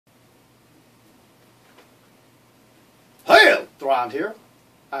Thrind here,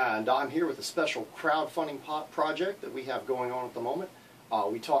 and I'm here with a special crowdfunding project that we have going on at the moment.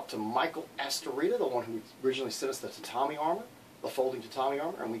 We talked to Michael Astorita, the one who originally sent us the tatami armor, the folding tatami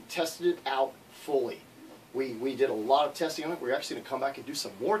armor, and we tested it out fully. We did a lot of testing on it. We're actually going to come back and do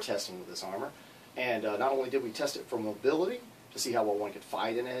some more testing with this armor. And not only did we test it for mobility, to see how well one could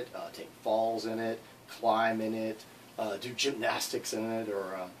fight in it, take falls in it, climb in it, do gymnastics in it,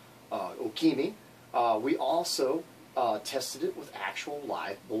 or okimi, we also tested it with actual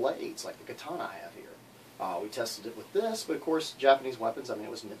live blades, like the katana I have here. We tested it with this, but of course, Japanese weapons, I mean,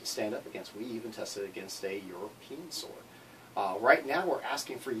 it was meant to stand up against. We even tested it against a European sword. Right now, we're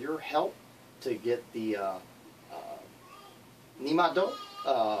asking for your help to get the Nimaido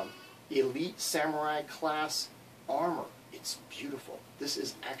Elite Samurai Class armor. It's beautiful. This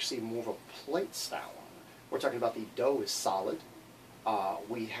is actually more of a plate style armor. We're talking about the dough is solid.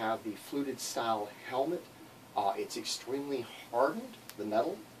 We have the fluted style helmet. It's extremely hardened, the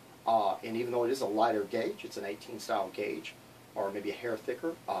metal, and even though it is a lighter gauge, it's an 18 style gauge, or maybe a hair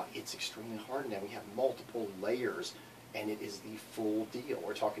thicker, it's extremely hardened, and we have multiple layers, and it is the full deal.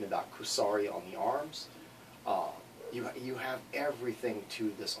 We're talking about kusari on the arms. You have everything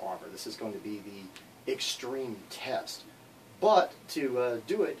to this armor. This is going to be the extreme test. But to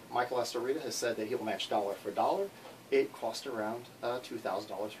do it, Michael Astorita has said that he'll match dollar for dollar. It cost around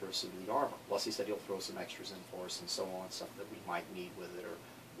 $2,000 for a suit of the armor. Plus he said he'll throw some extras in for us and so on, stuff that we might need with it or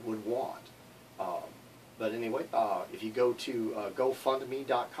would want. But anyway, if you go to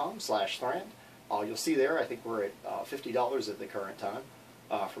GoFundMe.com/Thrind, you'll see there, I think we're at $50 at the current time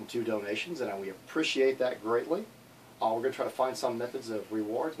from 2 donations, and we appreciate that greatly. We're going to try to find some methods of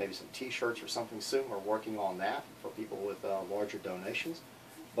rewards, maybe some t-shirts or something soon. We're working on that for people with larger donations.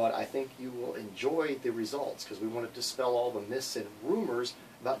 But I think you will enjoy the results, because we want to dispel all the myths and rumors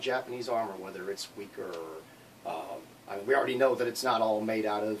about Japanese armor, whether it's weaker or, I mean, we already know that it's not all made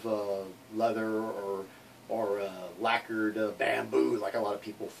out of leather or lacquered bamboo like a lot of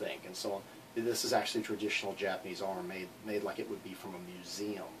people think and so on. This is actually traditional Japanese armor made like it would be from a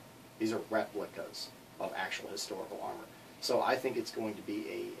museum. These are replicas of actual historical armor. So I think it's going to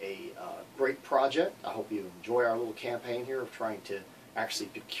be a great project. I hope you enjoy our little campaign here of trying to actually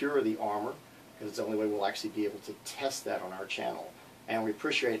procure the armor, because it's the only way we'll actually be able to test that on our channel. And we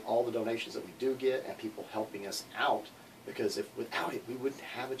appreciate all the donations that we do get and people helping us out, because without it we wouldn't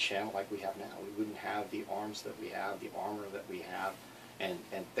have a channel like we have now. We wouldn't have the arms that we have, the armor that we have, and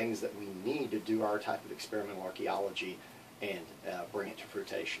things that we need to do our type of experimental archaeology and bring it to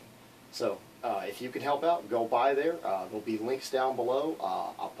fruition. So if you can help out, go by there. There'll be links down below.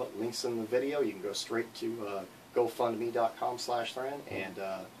 I'll put links in the video. You can go straight to GoFundMe.com/Thrind, and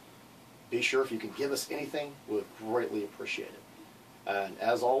be sure, if you can give us anything, we'll greatly appreciate it. And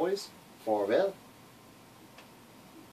as always, farewell.